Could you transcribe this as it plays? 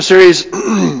series,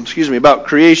 excuse me, about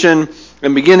creation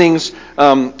and beginnings,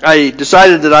 I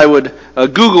decided that I would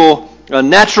Google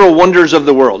natural wonders of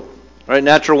the world. Right,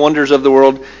 natural wonders of the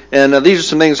world. And these are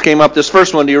some things that came up. This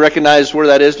first one, do you recognize where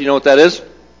that is? Do you know what that is?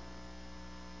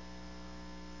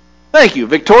 Thank you.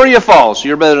 Victoria Falls.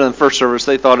 You're better than first service.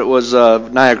 They thought it was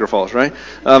Niagara Falls, right?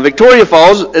 Victoria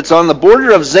Falls, it's on the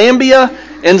border of Zambia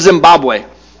and Zimbabwe.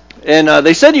 And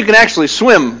they said you can actually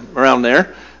swim around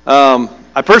there.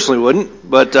 I personally wouldn't,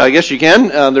 but I guess you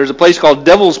can. There's a place called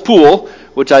Devil's Pool,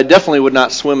 which I definitely would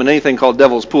not swim in anything called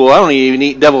Devil's Pool. I don't even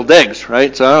eat deviled eggs,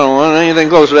 right? So I don't want anything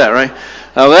close to that, right?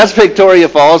 Well, that's Victoria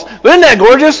Falls. But isn't that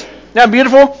gorgeous? Isn't that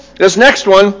beautiful? This next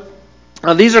one,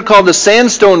 these are called the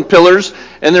sandstone pillars,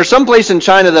 and there's some place in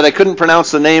China that I couldn't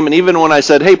pronounce the name, and even when I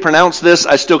said, hey, pronounce this,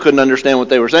 I still couldn't understand what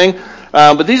they were saying.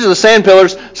 But these are the sand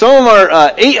pillars. Some of them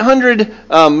are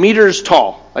 800 meters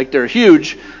tall. Like, they're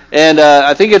huge. And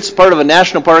I think it's part of a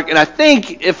national park. And I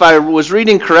think, if I was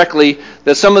reading correctly,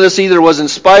 that some of this either was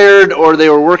inspired or they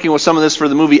were working with some of this for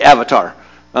the movie Avatar.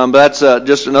 But that's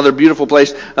just another beautiful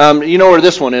place. You know where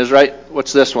this one is, right?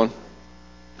 What's this one?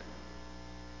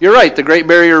 You're right, the Great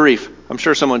Barrier Reef. I'm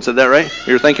sure someone said that, right?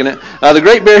 You're thinking it. The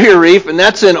Great Barrier Reef, and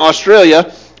that's in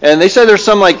Australia. And they said there's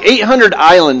some like 800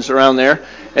 islands around there.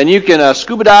 And you can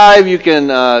scuba dive, you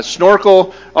can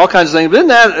snorkel, all kinds of things. But isn't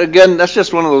that, again, that's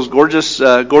just one of those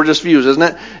gorgeous views, isn't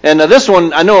it? And this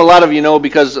one, I know a lot of you know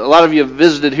because a lot of you have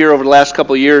visited here over the last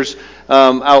couple of years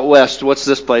out west. What's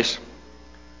this place?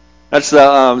 That's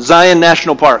the Zion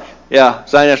National Park. Yeah,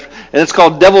 Zion National. And it's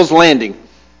called Devil's Landing.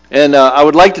 And I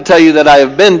would like to tell you that I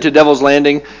have been to Devil's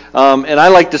Landing, and I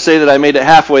like to say that I made it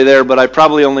halfway there, but I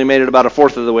probably only made it about a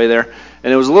fourth of the way there.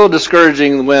 And it was a little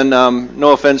discouraging when,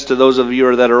 no offense to those of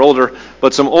you that are older,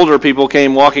 but some older people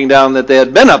came walking down that they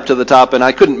had been up to the top, and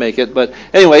I couldn't make it. But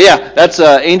anyway, yeah, that's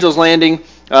Angel's Landing,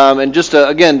 and just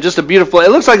a beautiful. It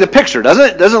looks like the picture, doesn't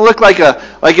it? It doesn't look like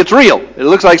it's real. It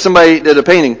looks like somebody did a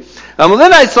painting. Well,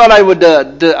 then I thought I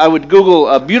would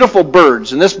Google beautiful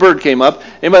birds, and this bird came up.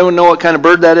 Anybody know what kind of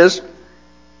bird that is?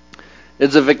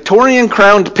 It's a Victorian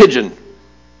crowned pigeon.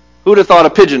 Who would have thought a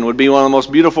pigeon would be one of the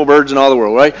most beautiful birds in all the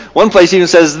world, right? One place even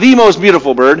says the most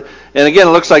beautiful bird. And again,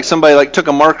 it looks like somebody took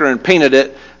a marker and painted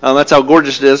it. That's how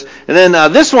gorgeous it is. And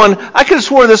then this one, I could have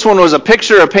swore this one was a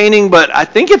picture, a painting, but I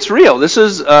think it's real. This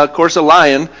is, of course, a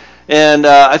lion. And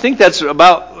I think that's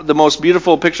about the most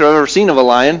beautiful picture I've ever seen of a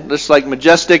lion. Just like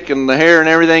majestic and the hair and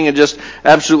everything, and just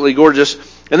absolutely gorgeous.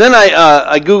 And then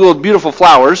I Googled beautiful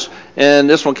flowers, and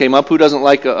this one came up. Who doesn't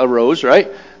like a rose,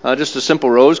 right? Just a simple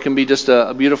rose can be just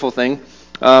a beautiful thing.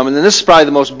 And then this is probably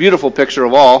the most beautiful picture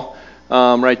of all,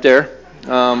 right there.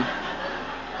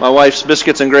 My wife's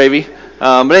biscuits and gravy.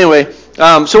 But anyway,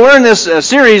 so we're in this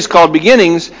series called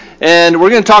Beginnings, and we're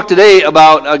going to talk today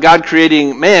about God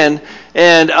creating man.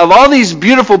 And of all these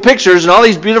beautiful pictures and all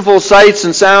these beautiful sights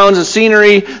and sounds and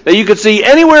scenery that you could see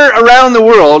anywhere around the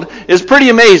world is pretty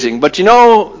amazing. But you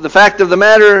know, the fact of the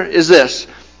matter is this.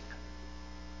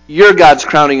 You're God's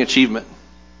crowning achievement.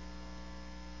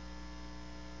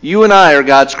 You and I are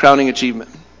God's crowning achievement.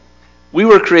 We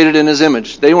were created in His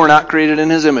image. They were not created in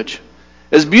His image.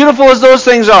 As beautiful as those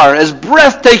things are, as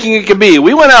breathtaking it could be,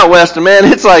 we went out west and man,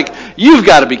 it's like, you've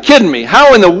got to be kidding me.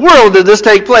 How in the world did this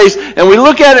take place? And we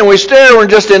look at it and we stare and we're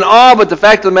just in awe, but the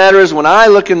fact of the matter is when I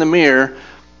look in the mirror,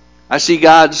 I see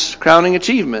God's crowning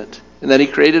achievement and that He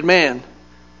created man.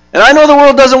 And I know the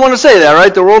world doesn't want to say that,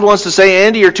 right? The world wants to say,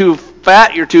 Andy, you're too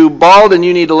fat, you're too bald, and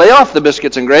you need to lay off the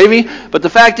biscuits and gravy. But the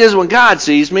fact is, when God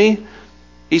sees me,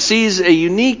 He sees a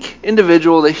unique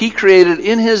individual that He created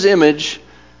in His image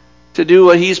to do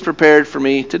what He's prepared for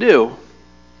me to do.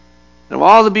 And of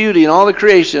all the beauty and all the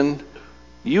creation,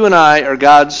 you and I are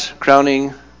God's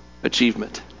crowning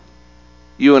achievement.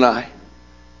 You and I.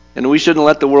 And we shouldn't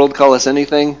let the world call us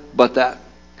anything but that.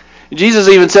 Jesus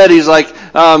even said, He's like,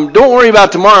 don't worry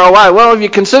about tomorrow. Why? Well, have you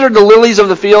considered the lilies of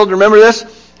the field? Remember this?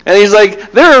 And He's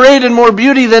like, they're arrayed in more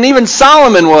beauty than even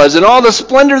Solomon was and all the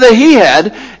splendor that he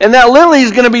had. And that lily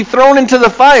is going to be thrown into the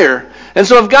fire. And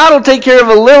so if God will take care of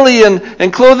a lily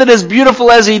and clothe it as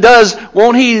beautiful as He does,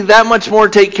 won't He that much more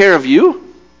take care of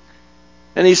you?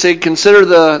 And He said, consider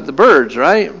the birds,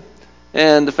 right?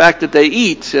 And the fact that they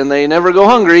eat and they never go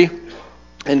hungry.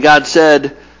 And God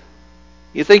said,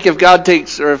 you think if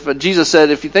Jesus said,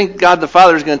 if you think God the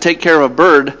Father is going to take care of a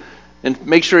bird and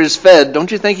make sure he's fed,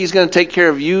 don't you think He's going to take care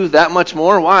of you that much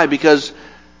more? Why? Because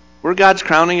we're God's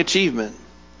crowning achievement.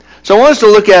 So I want us to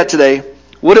look at today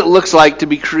what it looks like to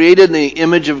be created in the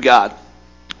image of God.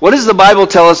 What does the Bible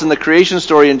tell us in the creation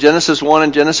story in Genesis 1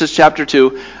 and Genesis chapter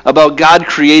 2 about God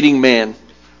creating man?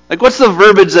 Like, what's the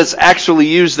verbiage that's actually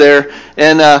used there?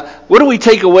 And what do we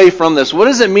take away from this? What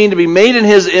does it mean to be made in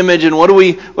His image? And what do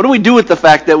we do with the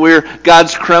fact that we're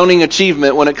God's crowning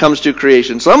achievement when it comes to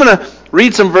creation? So I'm going to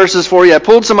read some verses for you. I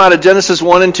pulled some out of Genesis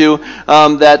 1 and 2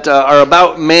 that are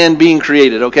about man being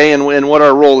created, okay, and what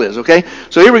our role is, okay?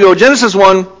 So here we go. Genesis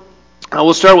 1.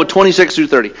 We'll start with 26 through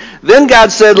 30. Then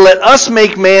God said, "Let us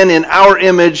make man in our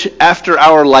image, after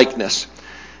our likeness."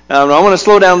 I want to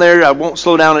slow down there. I won't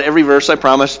slow down at every verse, I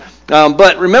promise.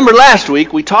 But remember last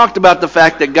week, we talked about the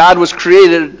fact that God was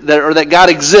created, that God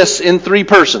exists in three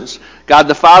persons. God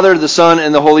the Father, the Son,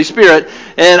 and the Holy Spirit.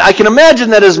 And I can imagine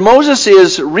that as Moses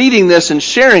is reading this and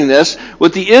sharing this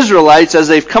with the Israelites as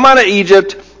they've come out of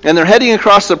Egypt and they're heading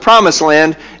across the Promised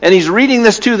Land, and he's reading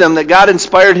this to them that God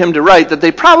inspired him to write, that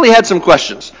they probably had some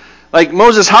questions. Like,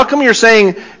 Moses, how come you're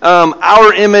saying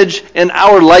our image and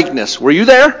our likeness? Were you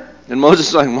there? And Moses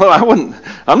is like, well,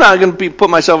 I'm not going to put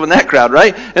myself in that crowd,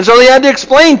 right? And so he had to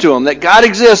explain to him that God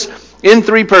exists in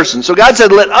three persons. So God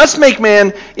said, "Let us make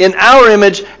man in our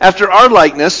image, after our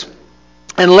likeness,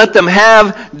 and let them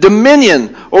have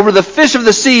dominion over the fish of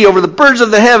the sea, over the birds of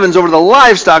the heavens, over the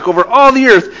livestock, over all the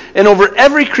earth, and over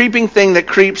every creeping thing that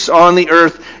creeps on the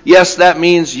earth." Yes, that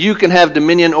means you can have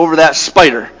dominion over that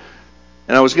spider.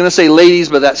 And I was going to say ladies,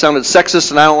 but that sounded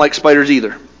sexist, and I don't like spiders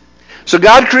either. So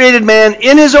God created man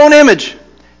in His own image.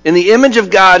 In the image of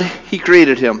God, He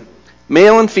created him.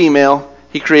 Male and female,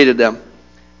 He created them.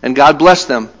 And God blessed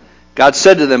them. God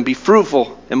said to them, "Be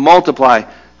fruitful and multiply.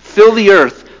 Fill the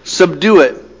earth, subdue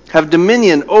it. Have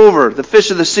dominion over the fish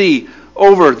of the sea,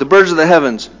 over the birds of the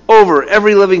heavens, over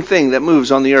every living thing that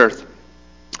moves on the earth."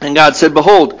 And God said,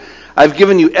 "Behold, I've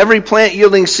given you every plant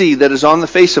yielding seed that is on the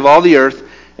face of all the earth,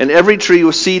 and every tree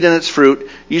with seed in its fruit.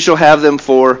 You shall have them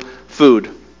for food.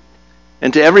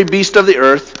 And to every beast of the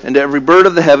earth, and to every bird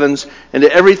of the heavens, and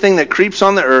to everything that creeps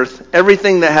on the earth,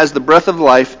 everything that has the breath of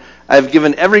life, I have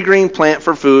given every green plant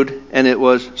for food," and it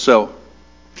was so.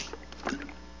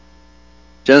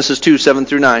 Genesis 2, 7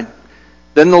 through 9.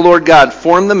 Then the Lord God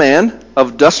formed the man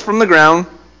of dust from the ground,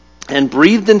 and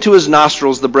breathed into his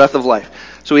nostrils the breath of life.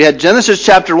 So we had Genesis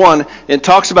chapter 1, and it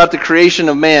talks about the creation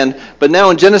of man. But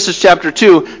now in Genesis chapter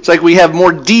 2, it's like we have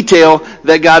more detail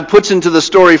that God puts into the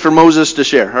story for Moses to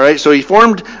share. All right, so He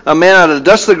formed a man out of the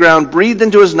dust of the ground, breathed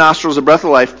into his nostrils the breath of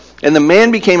life, and the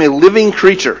man became a living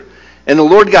creature. And the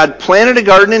Lord God planted a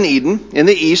garden in Eden, in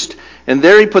the east, and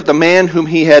there He put the man whom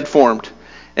He had formed.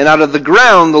 And out of the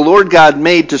ground the Lord God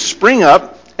made to spring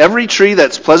up every tree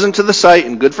that's pleasant to the sight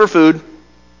and good for food.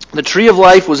 The tree of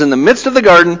life was in the midst of the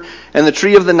garden, and the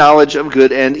tree of the knowledge of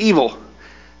good and evil.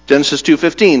 Genesis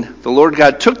 2:15. The Lord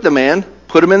God took the man,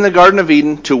 put him in the Garden of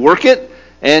Eden to work it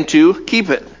and to keep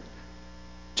it.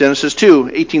 Genesis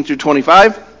 2:18 through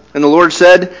 25. And the Lord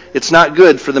said, "It's not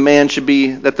good for the man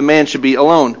that the man should be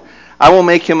alone. I will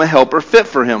make him a helper fit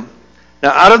for him."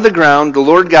 Now out of the ground the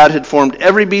Lord God had formed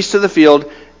every beast of the field,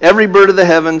 every bird of the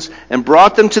heavens, and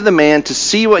brought them to the man to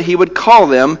see what he would call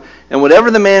them. And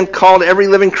whatever the man called every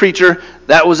living creature,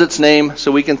 that was its name. So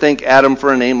we can thank Adam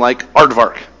for a name like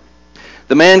Aardvark.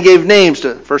 The man gave names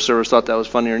to... First service thought that was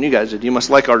funnier than you guys did. You must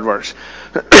like aardvarks.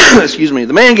 Excuse me.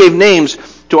 The man gave names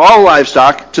to all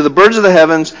livestock, to the birds of the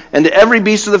heavens, and to every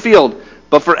beast of the field.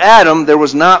 But for Adam there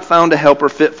was not found a helper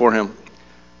fit for him.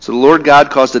 So the Lord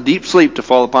God caused a deep sleep to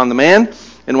fall upon the man.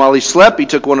 And while he slept, He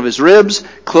took one of his ribs,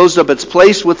 closed up its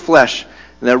place with flesh.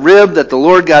 And that rib that the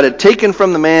Lord God had taken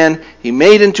from the man, He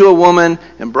made into a woman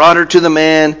and brought her to the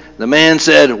man. The man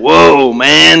said, "Whoa,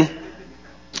 man."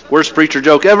 Worst preacher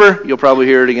joke ever. You'll probably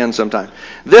hear it again sometime.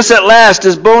 "This at last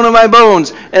is bone of my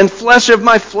bones and flesh of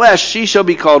my flesh. She shall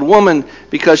be called woman,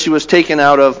 because she was taken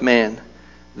out of man.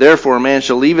 Therefore a man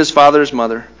shall leave his father and his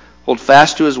mother, hold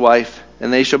fast to his wife,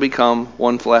 and they shall become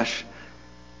one flesh.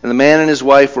 And the man and his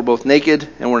wife were both naked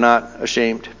and were not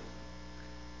ashamed."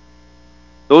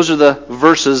 Those are the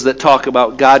verses that talk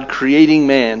about God creating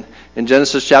man in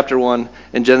Genesis chapter 1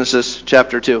 and Genesis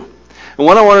chapter 2. And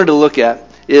what I wanted to look at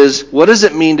is, what does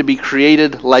it mean to be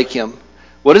created like Him?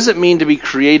 What does it mean to be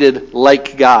created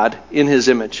like God in His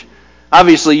image?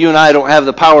 Obviously, you and I don't have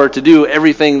the power to do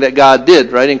everything that God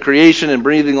did, right? In creation and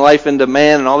breathing life into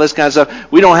man and all this kind of stuff.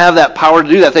 We don't have that power to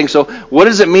do that thing. So what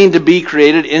does it mean to be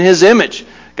created in His image?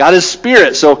 God is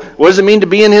spirit. So what does it mean to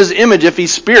be in His image if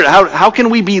He's spirit? How can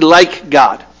we be like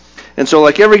God? And so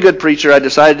like every good preacher, I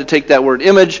decided to take that word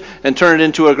image and turn it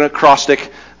into an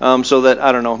acrostic so that,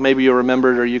 I don't know, maybe you'll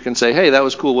remember it, or you can say, hey, that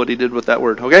was cool what he did with that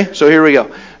word. Okay, so here we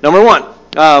go. Number one,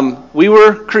 we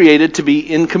were created to be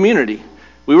in community.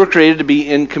 We were created to be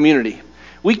in community.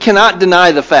 We cannot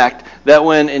deny the fact that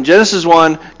when in Genesis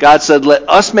 1, God said, "Let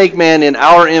us make man in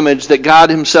our image," that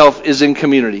God Himself is in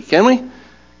community. Can we?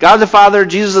 God the Father,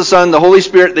 Jesus the Son, the Holy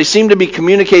Spirit, they seem to be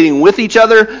communicating with each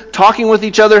other, talking with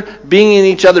each other, being in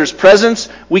each other's presence.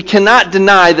 We cannot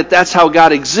deny that that's how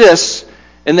God exists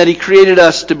and that He created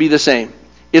us to be the same.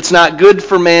 It's not good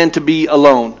for man to be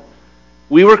alone.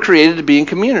 We were created to be in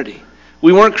community.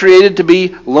 We weren't created to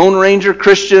be Lone Ranger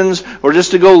Christians or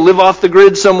just to go live off the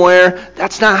grid somewhere.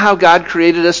 That's not how God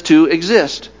created us to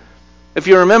exist. If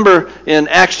you remember in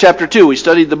Acts chapter 2, we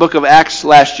studied the book of Acts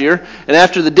last year, and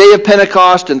after the day of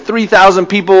Pentecost and 3,000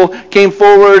 people came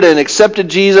forward and accepted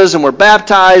Jesus and were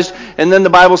baptized, and then the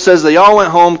Bible says they all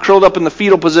went home, curled up in the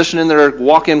fetal position in their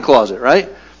walk-in closet, right?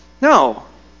 No.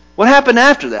 What happened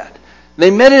after that?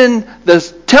 They met in the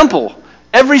temple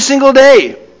every single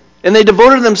day, and they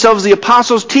devoted themselves to the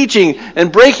apostles' teaching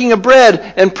and breaking of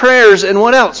bread and prayers and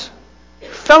what else?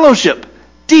 Fellowship.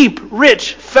 Deep,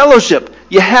 rich fellowship.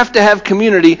 You have to have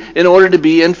community in order to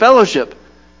be in fellowship,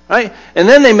 right? And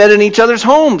then they met in each other's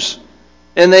homes,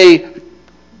 and they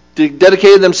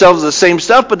dedicated themselves to the same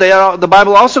stuff, but the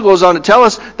Bible also goes on to tell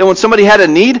us that when somebody had a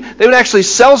need, they would actually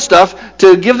sell stuff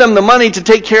to give them the money to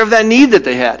take care of that need that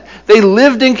they had. They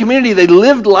lived in community. They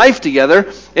lived life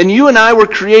together, and you and I were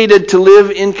created to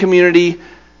live in community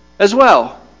as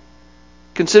well.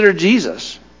 Consider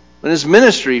Jesus. In his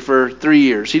ministry for 3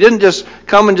 years. He didn't just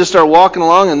come and just start walking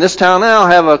along in this town. I'll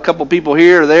have a couple people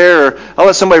here or there, or I'll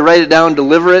let somebody write it down and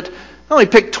deliver it. No, he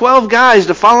picked 12 guys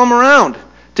to follow him around,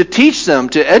 to teach them,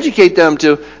 to educate them,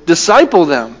 to disciple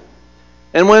them.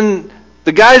 And when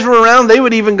the guys were around, they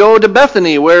would even go to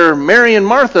Bethany, where Mary and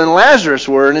Martha and Lazarus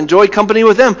were, and enjoy company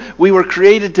with them. We were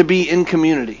created to be in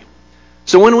community.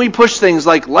 So when we push things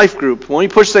like Life Group, when we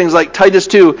push things like Titus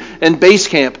 2 and Base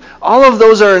Camp, all of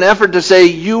those are an effort to say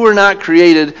you were not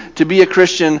created to be a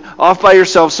Christian off by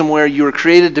yourself somewhere. You were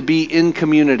created to be in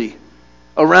community,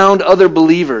 around other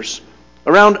believers,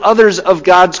 around others of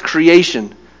God's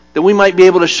creation, that we might be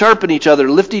able to sharpen each other,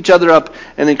 lift each other up,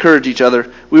 and encourage each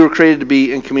other. We were created to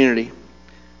be in community.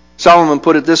 Solomon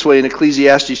put it this way in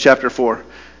Ecclesiastes chapter 4.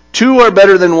 2 are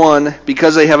better than 1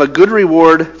 because they have a good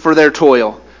reward for their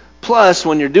toil. Plus,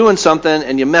 when you're doing something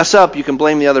and you mess up, you can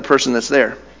blame the other person that's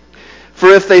there. For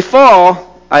if they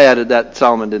fall, I added that,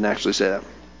 Solomon didn't actually say that.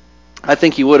 I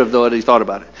think he would have, though, had he thought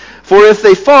about it. For if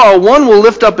they fall, one will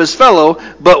lift up his fellow,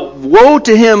 but woe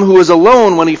to him who is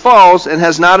alone when he falls and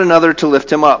has not another to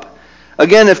lift him up.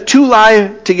 Again, if 2 lie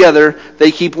together,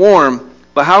 they keep warm,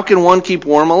 but how can one keep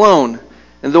warm alone?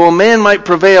 And though a man might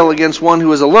prevail against one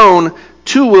who is alone,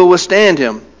 2 will withstand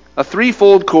him. A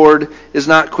 3-fold cord is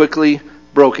not quickly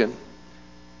broken.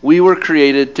 We were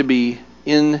created to be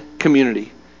in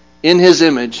community. In his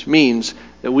image means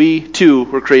that we too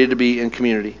were created to be in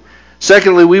community.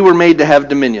 Secondly, we were made to have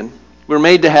dominion. We were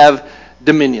made to have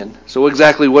dominion. So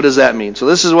exactly what does that mean? So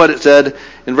this is what it said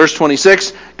in verse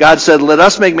 26. God said, "Let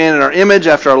us make man in our image,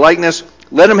 after our likeness.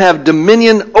 Let him have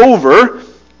dominion over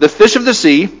the fish of the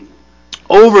sea,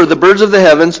 over the birds of the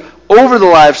heavens, over the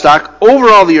livestock, over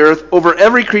all the earth, over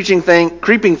every creeping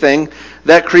thing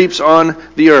that creeps on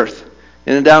the earth."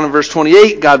 And then down in verse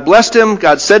 28, God blessed him.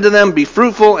 God said to them, "Be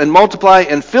fruitful and multiply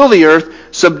and fill the earth,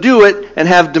 subdue it, and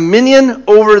have dominion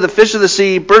over the fish of the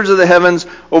sea, birds of the heavens,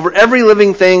 over every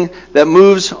living thing that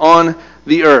moves on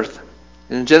the earth."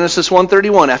 And in Genesis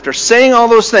 1:31, after saying all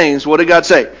those things, what did God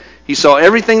say? He saw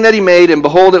everything that he made, and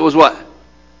behold, it was what?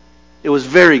 It was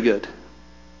very good.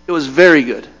 It was very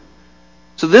good.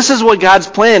 So this is what God's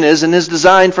plan is in his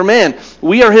design for man.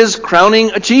 We are his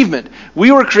crowning achievement.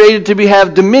 We were created to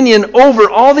have dominion over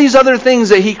all these other things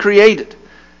that he created.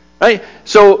 Right?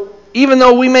 So even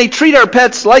though we may treat our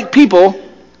pets like people,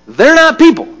 they're not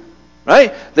people.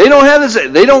 Right? They don't have this,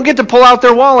 they don't get to pull out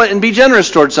their wallet and be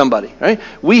generous towards somebody. Right?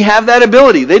 We have that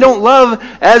ability. They don't love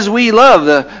as we love.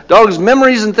 The dog's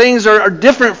memories and things are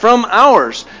different from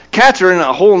ours. Cats are in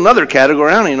a whole other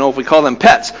category. I don't even know if we call them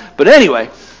pets. But anyway,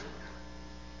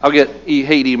 I'll get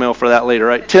hate email for that later,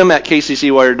 right?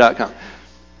 Tim@kccwired.com.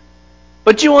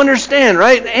 But you understand,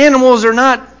 right? Animals are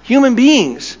not human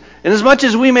beings. And as much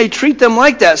as we may treat them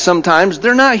like that sometimes,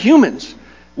 they're not humans.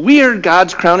 We are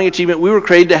God's crowning achievement. We were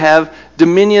created to have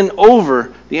dominion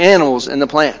over the animals and the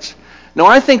plants. Now,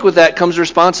 I think with that comes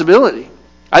responsibility.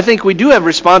 I think we do have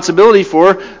responsibility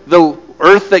for the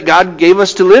earth that God gave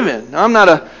us to live in. Now, I'm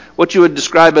not what you would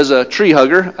describe as a tree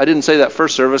hugger. I didn't say that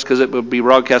first service because it would be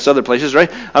broadcast other places, right?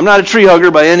 I'm not a tree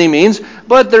hugger by any means,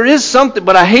 but there is something.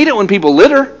 But I hate it when people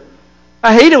litter.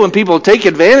 I hate it when people take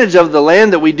advantage of the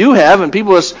land that we do have and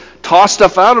people just toss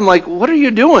stuff out. I'm like, what are you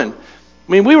doing?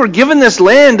 I mean, we were given this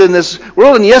land in this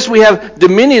world, and yes, we have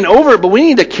dominion over it, but we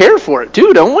need to care for it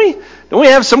too, don't we? Don't we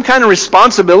have some kind of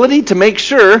responsibility to make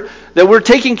sure that we're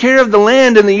taking care of the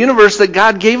land and the universe that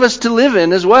God gave us to live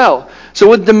in as well? So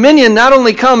with dominion, not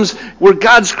only comes we're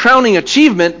God's crowning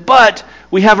achievement, but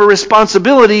we have a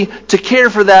responsibility to care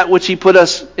for that which he put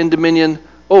us in dominion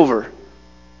over.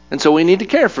 And so we need to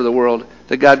care for the world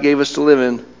that God gave us to live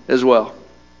in as well.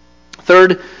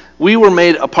 Third, we were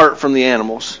made apart from the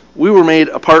animals. We were made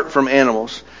apart from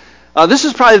animals. This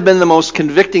has probably been the most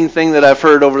convicting thing that I've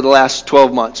heard over the last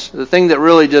 12 months. The thing that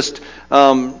really just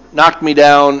knocked me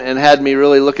down and had me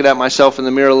really looking at myself in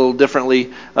the mirror a little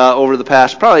differently over the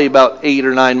past probably about 8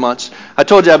 or 9 months. I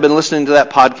told you I've been listening to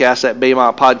that podcast, that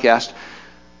Baymont podcast.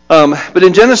 But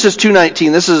in Genesis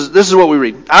 2:19, this is what we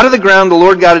read. Out of the ground the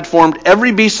Lord God had formed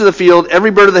every beast of the field,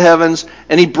 every bird of the heavens,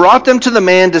 and he brought them to the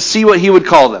man to see what he would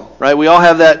call them. Right? We all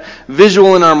have that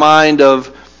visual in our mind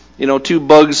of, two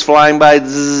bugs flying by,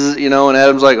 zzz, and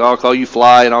Adam's like, I'll call you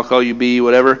fly, and I'll call you bee,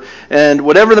 whatever. And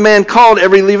whatever the man called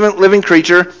every living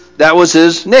creature, that was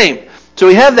his name. So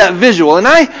we have that visual. And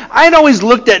I'd always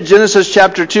looked at Genesis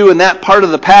chapter 2 and that part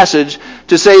of the passage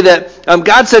to say that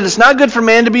God said it's not good for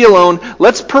man to be alone.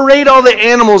 Let's parade all the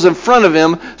animals in front of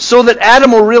him so that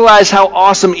Adam will realize how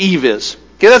awesome Eve is.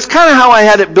 Okay, that's kind of how I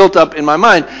had it built up in my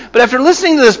mind. But after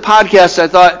listening to this podcast, I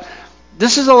thought,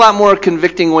 this is a lot more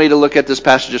convicting way to look at this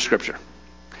passage of Scripture.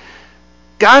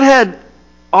 God had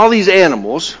all these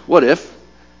animals, what if,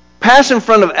 pass in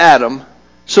front of Adam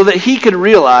so that he could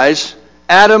realize,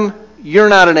 Adam, you're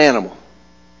not an animal.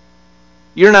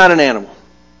 You're not an animal.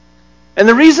 And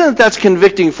the reason that that's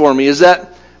convicting for me is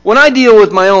that when I deal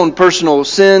with my own personal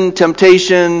sin,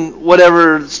 temptation,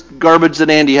 whatever garbage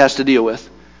that Andy has to deal with,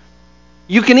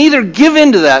 you can either give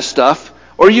into that stuff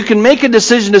or you can make a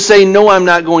decision to say, no, I'm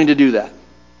not going to do that.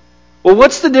 Well,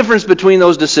 what's the difference between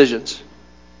those decisions?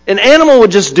 An animal would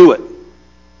just do it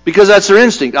because that's their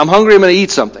instinct. I'm hungry, I'm going to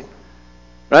eat something.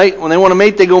 Right? When they want to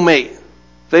mate, they go mate.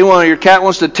 If your cat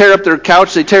wants to tear up their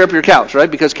couch, they tear up your couch,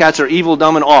 right? Because cats are evil,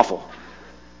 dumb, and awful.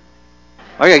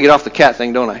 I got to get off the cat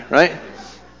thing, don't I? Right?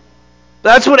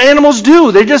 That's what animals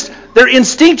do. They're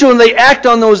instinctual and they act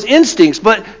on those instincts.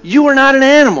 But you are not an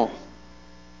animal.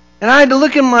 And I had to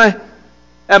look at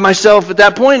myself at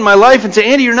that point in my life and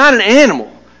say, Andy, you're not an animal.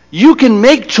 You can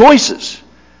make choices.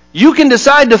 You can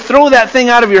decide to throw that thing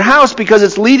out of your house because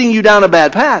it's leading you down a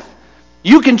bad path.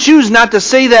 You can choose not to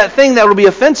say that thing that will be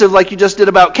offensive like you just did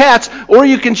about cats, or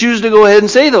you can choose to go ahead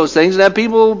and say those things and have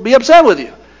people be upset with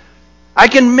you. I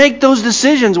can make those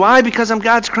decisions. Why? Because I'm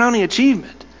God's crowning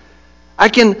achievement. I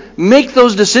can make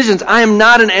those decisions. I am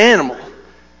not an animal.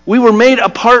 We were made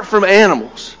apart from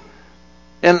animals.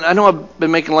 And I know I've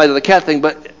been making light of the cat thing,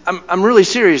 but I'm really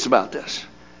serious about this.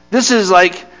 This is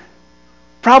like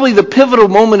probably the pivotal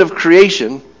moment of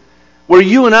creation where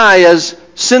you and I, as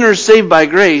sinners saved by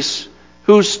grace,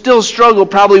 who still struggle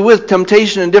probably with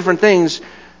temptation and different things,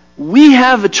 we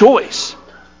have a choice.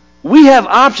 We have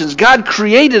options. God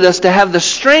created us to have the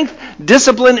strength,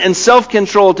 discipline, and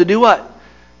self-control to do what?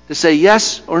 To say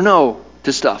yes or no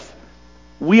to stuff.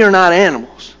 We are not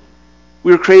animals.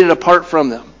 We were created apart from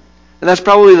them. And that's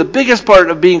probably the biggest part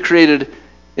of being created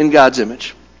in God's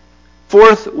image.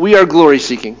 Fourth, we are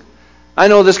glory-seeking. I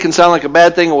know this can sound like a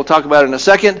bad thing, and we'll talk about it in a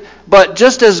second, but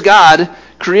just as God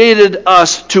created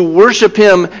us to worship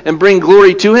him and bring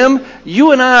glory to him,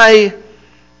 you and I,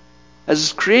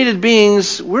 as created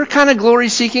beings, we're kind of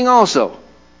glory-seeking also.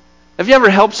 Have you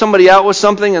ever helped somebody out with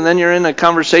something and then you're in a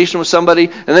conversation with somebody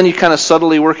and then you kind of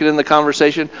subtly work it in the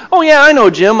conversation? Oh yeah, I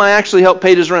know Jim. I actually helped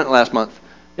pay his rent last month.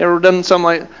 You ever done something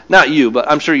like, not you, but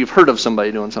I'm sure you've heard of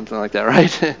somebody doing something like that,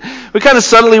 right? We kind of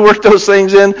subtly work those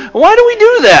things in. Why do we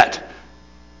do that?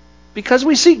 Because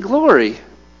we seek glory.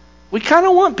 We kind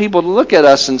of want people to look at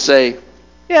us and say,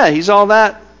 yeah, he's all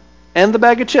that and the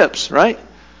bag of chips, right?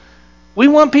 We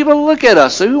want people to look at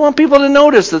us. We want people to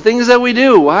notice the things that we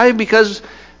do. Why? Because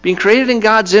being created in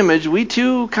God's image, we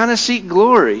too kind of seek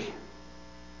glory.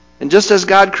 And just as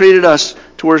God created us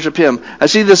to worship him. I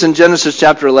see this in Genesis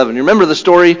chapter 11. You remember the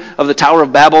story of the Tower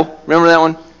of Babel? Remember that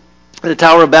one? The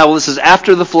Tower of Babel. This is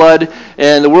after the flood,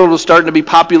 and the world was starting to be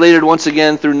populated once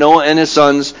again through Noah and his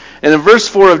sons. And in verse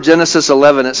 4 of Genesis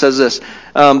 11, it says this.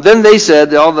 Then they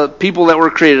said, all the people that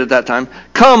were created at that time,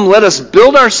 "Come, let us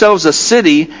build ourselves a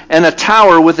city and a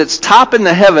tower with its top in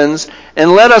the heavens,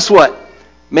 and let us" what?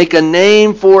 "Make a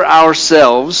name for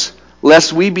ourselves,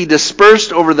 lest we be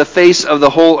dispersed over the face of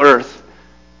the whole earth."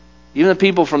 Even the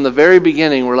people from the very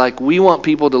beginning were like, we want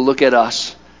people to look at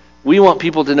us. We want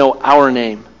people to know our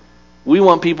name. We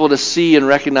want people to see and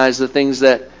recognize the things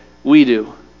that we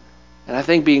do. And I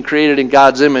think being created in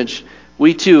God's image,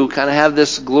 we too kind of have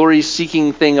this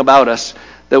glory-seeking thing about us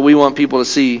that we want people to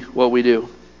see what we do.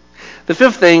 The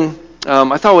fifth thing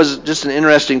I thought was just an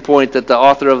interesting point that the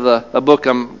author of a book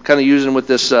I'm kind of using with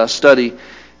this study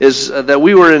is that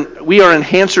we are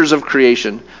enhancers of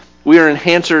creation. We are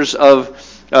enhancers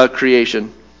of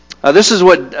creation. This is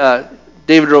what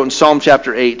David wrote in Psalm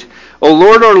chapter 8. O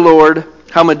Lord, our Lord,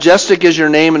 how majestic is your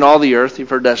name in all the earth. You've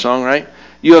heard that song, right?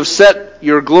 You have set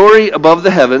your glory above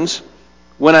the heavens.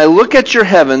 When I look at your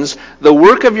heavens, the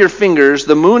work of your fingers,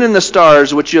 the moon and the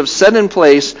stars, which you have set in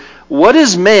place, what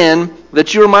is man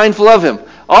that you are mindful of him?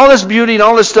 All this beauty and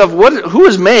all this stuff, who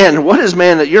is man? What is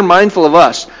man that you're mindful of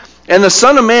us? And the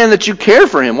Son of Man that you care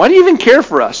for him. Why do you even care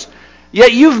for us?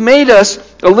 Yet you've made us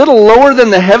a little lower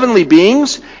than the heavenly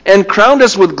beings and crowned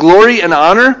us with glory and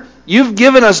honor. You've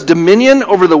given us dominion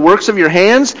over the works of your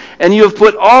hands, and you have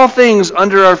put all things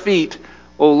under our feet.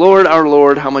 O Lord, our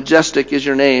Lord, how majestic is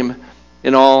your name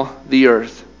in all the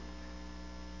earth.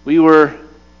 We were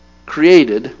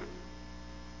created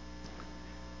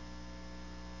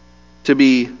to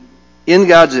be in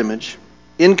God's image,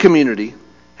 in community,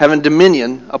 having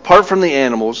dominion, apart from the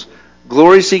animals,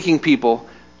 glory-seeking people,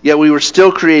 yet we were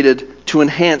still created to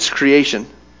enhance creation.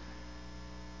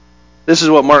 This is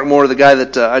what Mark Moore, the guy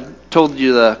that I told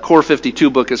you the Core 52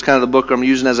 book is kind of the book I'm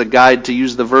using as a guide to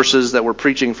use the verses that we're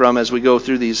preaching from as we go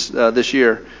through these this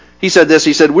year. He said this,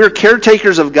 he said, we're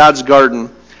caretakers of God's garden.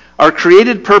 Our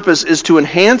created purpose is to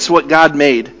enhance what God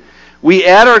made. We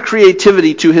add our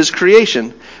creativity to his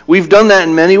creation. We've done that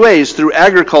in many ways through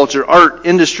agriculture, art,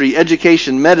 industry,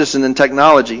 education, medicine, and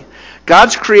technology.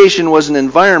 God's creation was an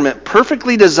environment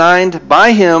perfectly designed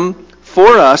by him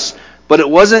for us, but it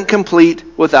wasn't complete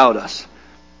without us.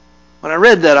 When I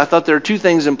read that, I thought there are two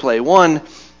things in play. One,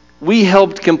 we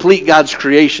helped complete God's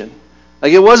creation.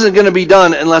 Like, it wasn't going to be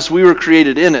done unless we were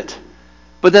created in it.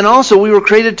 But then also we were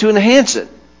created to enhance it.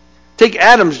 Take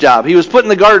Adam's job. He was put in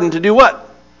the garden to do what?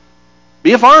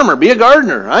 Be a farmer, be a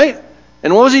gardener, right?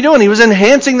 And what was he doing? He was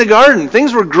enhancing the garden.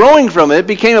 Things were growing from it. It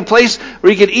became a place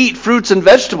where he could eat fruits and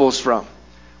vegetables from.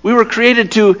 We were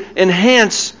created to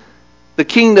enhance the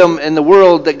kingdom and the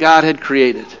world that God had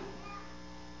created.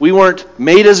 We weren't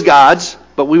made as gods,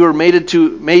 but we were made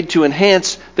to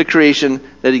enhance the creation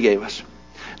that he gave us.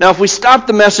 Now, if we stop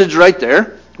the message right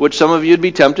there, which some of you would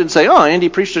be tempted and say, oh, Andy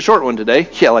preached a short one today.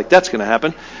 Yeah, like that's going to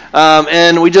happen.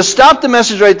 And we just stopped the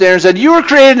message right there and said, you were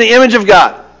created in the image of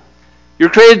God. You're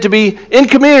created to be in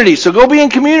community, so go be in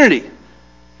community.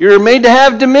 You're made to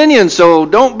have dominion, so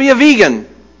don't be a vegan.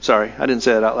 Sorry, I didn't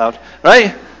say that out loud,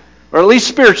 right? Or at least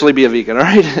spiritually be a vegan, all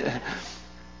right?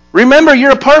 Remember,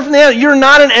 you're apart from the animal. You're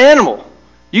not an animal.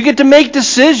 You get to make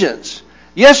decisions.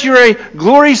 Yes, you're a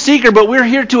glory seeker, but we're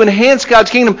here to enhance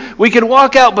God's kingdom. We could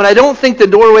walk out, but I don't think the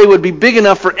doorway would be big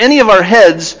enough for any of our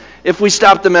heads if we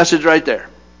stopped the message right there.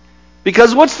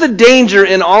 Because what's the danger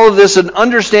in all of this and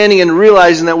understanding and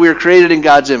realizing that we are created in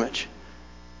God's image?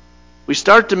 We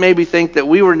start to maybe think that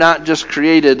we were not just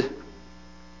created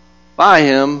by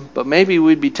him, but maybe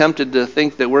we'd be tempted to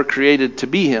think that we're created to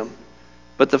be him.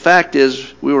 But the fact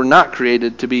is, we were not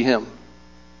created to be him.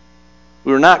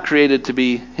 We were not created to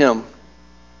be him.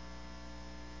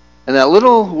 And that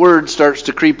little word starts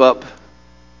to creep up.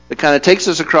 It kind of takes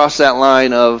us across that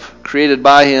line of created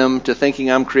by him to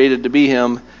thinking I'm created to be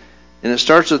him. And it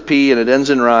starts with P and it ends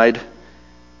in ride.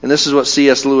 And this is what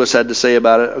C.S. Lewis had to say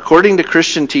about it. According to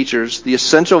Christian teachers, the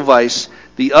essential vice,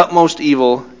 the utmost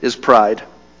evil, is pride.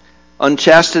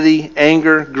 Unchastity,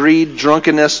 anger, greed,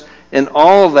 drunkenness, and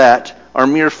all of that are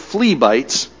mere flea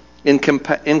bites in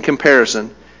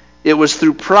comparison. It was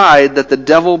through pride that the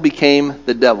devil became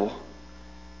the devil.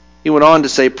 He went on to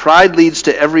say, pride leads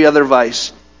to every other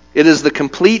vice. It is the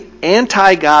complete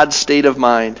anti-God state of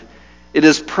mind. It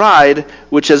is pride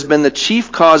which has been the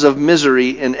chief cause of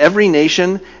misery in every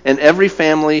nation and every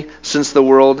family since the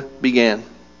world began.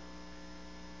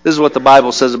 This is what the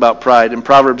Bible says about pride. In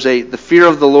Proverbs 8, the fear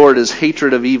of the Lord is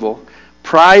hatred of evil.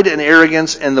 Pride and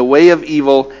arrogance and the way of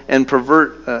evil and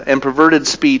perverted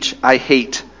speech I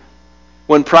hate.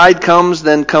 When pride comes,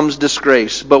 then comes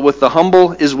disgrace. But with the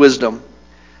humble is wisdom.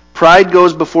 Pride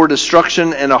goes before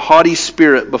destruction and a haughty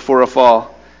spirit before a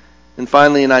fall. And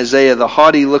finally in Isaiah, the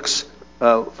haughty looks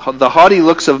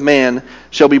of man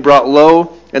shall be brought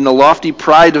low, and the lofty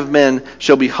pride of men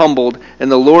shall be humbled, and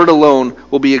the Lord alone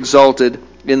will be exalted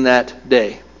in that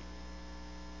day.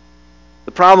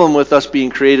 The problem with us being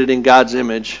created in God's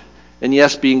image, and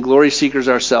yes, being glory seekers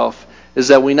ourselves, is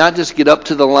that we not just get up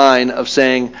to the line of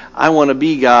saying, I want to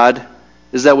be God,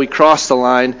 is that we cross the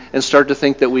line and start to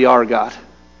think that we are God.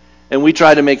 And we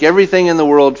try to make everything in the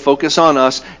world focus on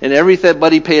us, and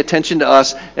everybody pay attention to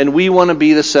us, and we want to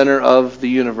be the center of the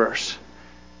universe.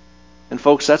 And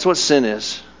folks, that's what sin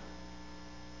is.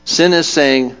 Sin is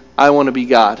saying, I want to be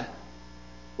God.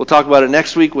 We'll talk about it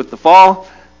next week with the fall.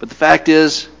 But the fact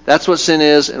is, that's what sin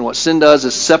is, and what sin does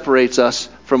is separates us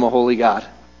from a holy God.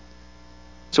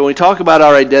 So when we talk about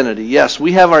our identity, yes,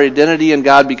 we have our identity in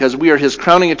God because we are His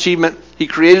crowning achievement. He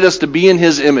created us to be in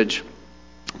His image.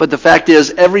 But the fact is,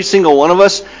 every single one of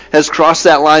us has crossed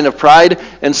that line of pride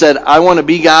and said, I want to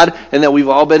be God, and that we've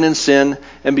all been in sin.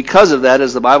 And because of that,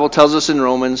 as the Bible tells us in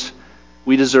Romans,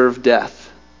 we deserve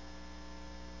death.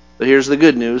 But here's the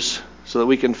good news, so that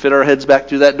we can fit our heads back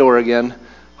through that door again,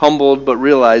 humbled but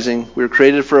realizing we were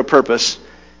created for a purpose,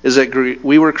 is that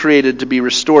we were created to be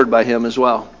restored by Him as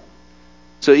well.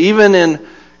 So even in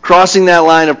crossing that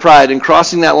line of pride and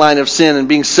crossing that line of sin and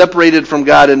being separated from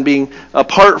God and being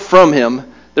apart from Him,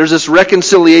 there's this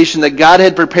reconciliation that God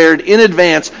had prepared in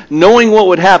advance, knowing what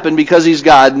would happen because He's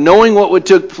God, knowing what would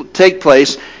take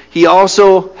place. He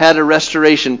also had a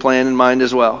restoration plan in mind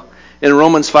as well. In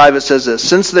Romans 5 it says this,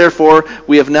 Since therefore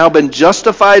we have now been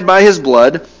justified by His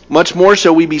blood, much more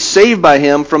shall we be saved by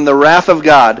Him from the wrath of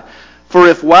God. For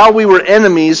if while we were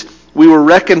enemies we were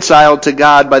reconciled to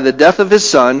God by the death of His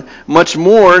Son, much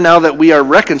more now that we are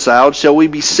reconciled shall we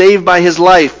be saved by His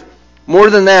life. More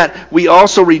than that, we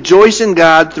also rejoice in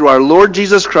God through our Lord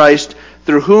Jesus Christ,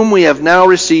 through whom we have now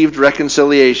received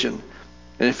reconciliation.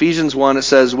 In Ephesians 1 it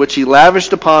says, Which He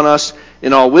lavished upon us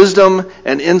in all wisdom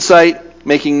and insight,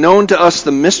 making known to us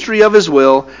the mystery of His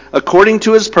will, according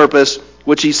to His purpose,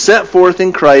 which He set forth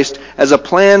in Christ as a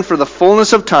plan for the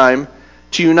fullness of time,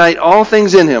 to unite all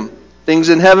things in Him, things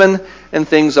in heaven and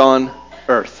things on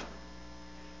earth.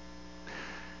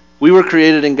 We were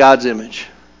created in God's image,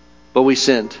 but we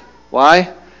sinned.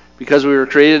 Why? Because we were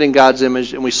created in God's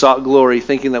image and we sought glory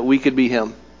thinking that we could be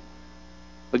Him.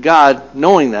 But God,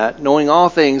 knowing that, knowing all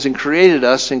things, and created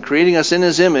us and creating us in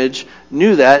His image,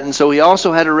 knew that, and so He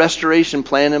also had a restoration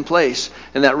plan in place.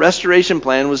 And that restoration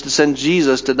plan was to send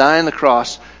Jesus to die on the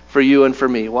cross for you and for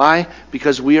me. Why?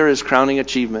 Because we are His crowning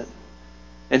achievement.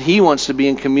 And He wants to be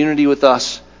in community with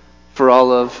us for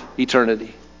all of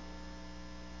eternity.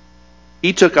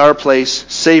 He took our place,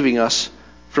 saving us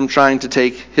from trying to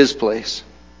take His place.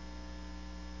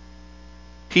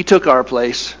 He took our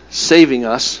place, saving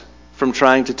us from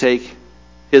trying to take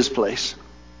His place.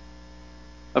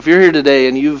 If you're here today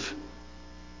and you've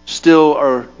still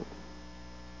are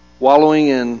wallowing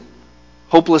in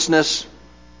hopelessness,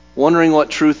 wondering what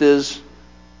truth is,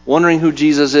 wondering who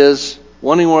Jesus is,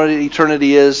 wondering what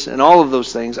eternity is, and all of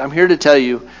those things, I'm here to tell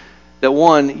you that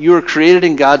one, you are created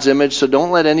in God's image, so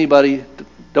don't let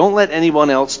anyone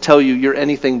else tell you you're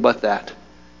anything but that.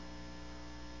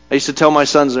 I used to tell my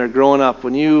sons when they're growing up,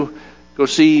 when you go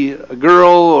see a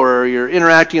girl or you're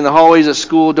interacting in the hallways at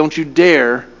school, don't you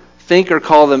dare think or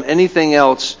call them anything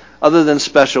else other than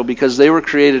special, because they were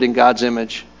created in God's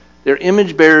image. They're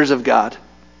image bearers of God.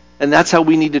 And that's how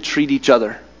we need to treat each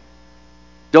other.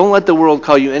 Don't let the world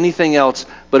call you anything else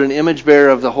but an image bearer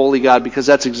of the holy God, because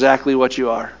that's exactly what you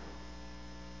are.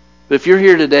 But if you're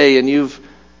here today and you've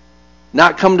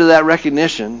not come to that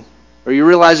recognition, or you're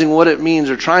realizing what it means,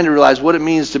 or trying to realize what it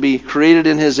means to be created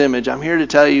in His image, I'm here to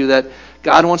tell you that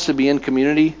God wants to be in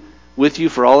community with you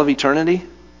for all of eternity.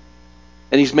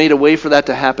 And He's made a way for that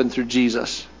to happen through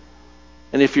Jesus.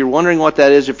 And if you're wondering what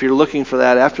that is, if you're looking for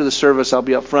that, after the service I'll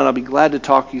be up front. I'll be glad to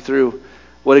talk you through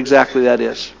what exactly that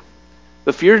is.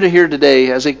 But if you're here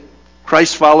today as a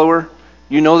Christ follower,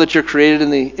 you know that you're created in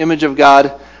the image of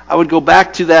God, I would go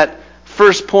back to that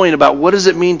first point about what does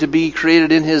it mean to be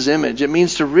created in His image. It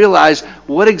means to realize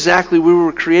what exactly we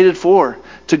were created for.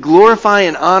 To glorify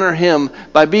and honor Him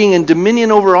by being in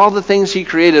dominion over all the things He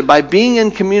created, by being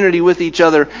in community with each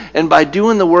other, and by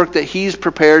doing the work that He's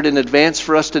prepared in advance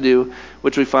for us to do,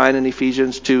 which we find in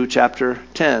Ephesians 2, chapter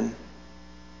 10.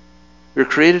 We're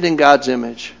created in God's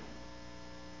image.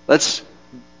 Let's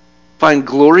find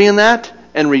glory in that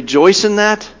and rejoice in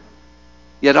that,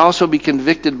 yet also be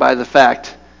convicted by the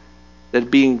fact that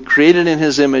being created in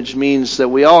His image means that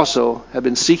we also have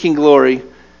been seeking glory,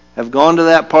 have gone to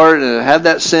that part and have had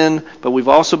that sin, but we've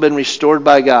also been restored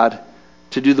by God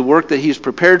to do the work that He's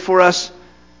prepared for us,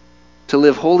 to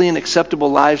live holy and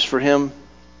acceptable lives for Him,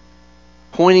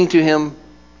 pointing to Him,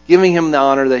 giving Him the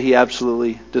honor that He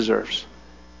absolutely deserves.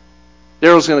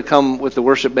 Daryl's going to come with the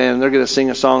worship band, and they're going to sing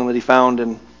a song that he found,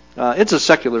 and it's a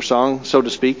secular song, so to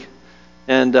speak,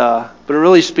 but it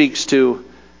really speaks to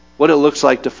what it looks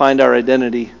like to find our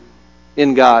identity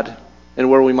in God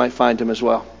and where we might find Him as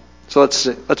well. So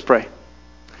let's pray.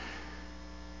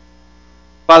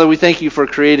 Father, we thank You for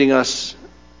creating us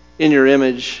in Your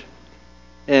image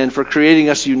and for creating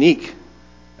us unique.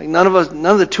 Like none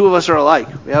of the two of us are alike.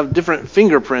 We have different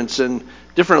fingerprints and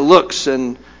different looks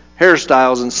and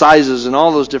hairstyles and sizes and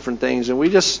all those different things, and we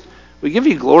give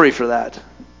You glory for that.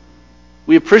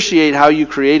 We appreciate how you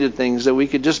created things, that we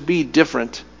could just be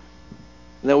different,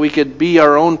 and that we could be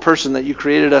our own person that you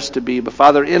created us to be. But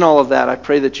Father, in all of that, I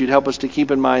pray that you'd help us to keep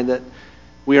in mind that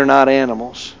we are not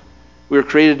animals. We are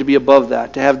created to be above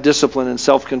that, to have discipline and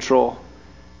self-control.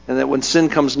 And that when sin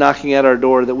comes knocking at our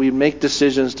door, that we make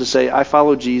decisions to say, I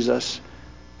follow Jesus,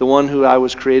 the one who I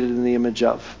was created in the image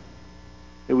of.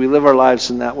 And we live our lives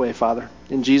in that way, Father.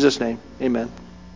 In Jesus' name, amen.